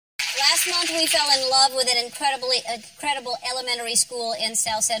Last month we fell in love with an incredible elementary school in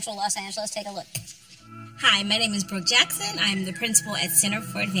South Central Los Angeles. Take a look. Hi, my name is Brooke Jackson. I'm the principal at Center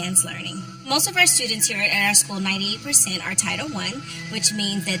for Advanced Learning. Most of our students here at our school, 98%, are Title I, which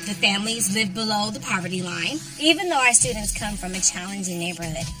means that the families live below the poverty line. Even though our students come from a challenging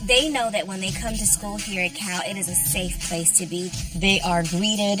neighborhood, they know that when they come to school here at Cal, it is a safe place to be. They are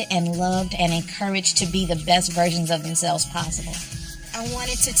greeted and loved and encouraged to be the best versions of themselves possible. I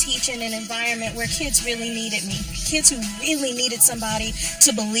wanted to teach in an environment where kids really needed me. Kids who really needed somebody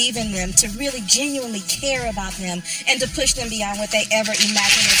to believe in them, to really genuinely care about them, and to push them beyond what they ever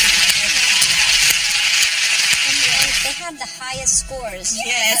imagined. They have the highest scores.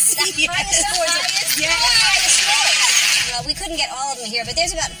 Yes. The highest scores. Yes. The highest scores. Well, we couldn't get all of them here, but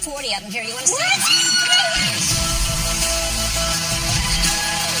there's about 40 of them here. You want to see?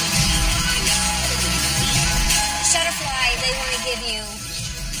 Shutterfly, they want to give you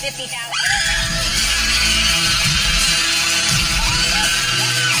 $50,000.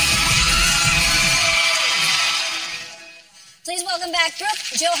 Please welcome back Brooke,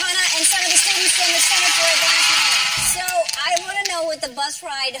 Johanna, and some of the students from the Center for Advanced Learning. So I want to know what the bus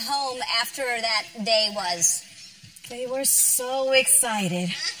ride home after that day was. They were so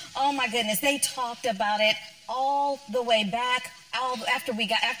excited. Oh my goodness, they talked about it all the way back. After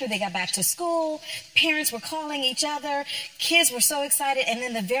they got back to school, parents were calling each other, kids were so excited, and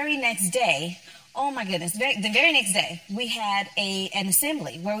then the very next day, oh my goodness, the very next day, we had an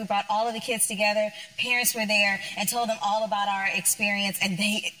assembly where we brought all of the kids together, parents were there, and told them all about our experience, and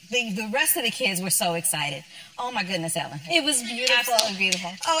the rest of the kids were so excited. Oh my goodness, Ellen. It was beautiful. Absolutely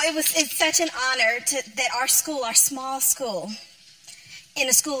beautiful. Oh, it's such an honor that our school, our small school, in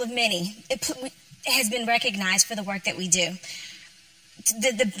a school of many, has been recognized for the work that we do.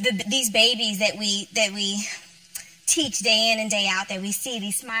 These babies that we teach day in and day out, that we see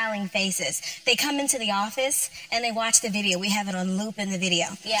these smiling faces, they come into the office and they watch the video. We have it on loop in the video.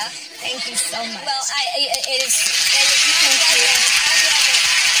 Yeah. Thank you so much. Well, it is my pleasure.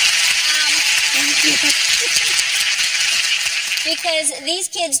 Thank you. Because these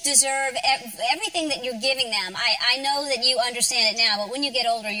kids deserve everything that you're giving them. I know that you understand it now, but when you get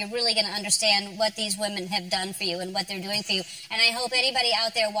older, you're really going to understand what these women have done for you and what they're doing for you. And I hope anybody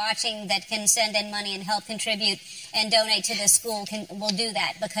out there watching that can send in money and help contribute and donate to this school will do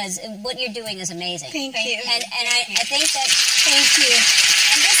that, because what you're doing is amazing. Thank you. And I think that... Thank you.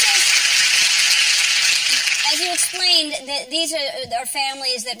 And this is... As you explained, these are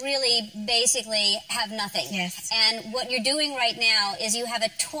families that really basically have nothing. Yes. And what you're doing right now is you have a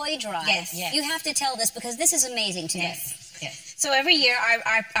toy drive. Yes. Yes. You have to tell this because this is amazing to me. Yes. So every year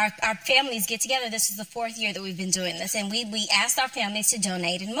our families get together. This is the 4th year that we've been doing this, and we asked our families to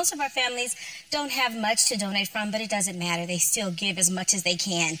donate, and most of our families don't have much to donate from, but it doesn't matter. They still give as much as they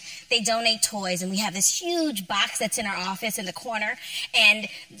can. They donate toys, and we have this huge box that's in our office in the corner, and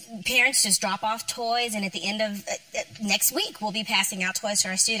parents just drop off toys, and at the end of next week we'll be passing out toys to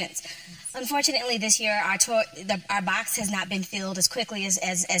our students. Unfortunately, this year our box has not been filled as quickly as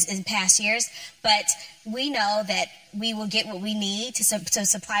in past years, but we know that we will get what we need to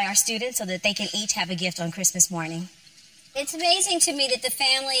supply our students so that they can each have a gift on Christmas morning. It's amazing to me that the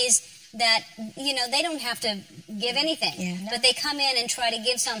families that, you know, they don't have to give anything, but they come in and try to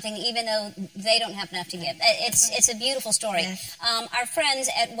give something even though they don't have enough to give. It's a beautiful story. Yes. Our friends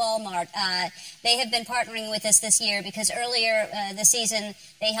at Walmart, they have been partnering with us this year because earlier this season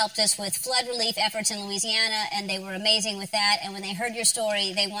they helped us with flood relief efforts in Louisiana, and they were amazing with that. And when they heard your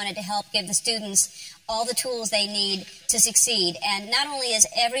story, they wanted to help give the students all the tools they need to succeed. And not only is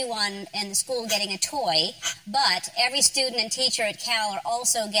everyone in the school getting a toy, but every student and teacher at Cal are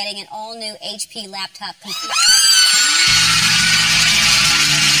also getting an all-new HP laptop computer.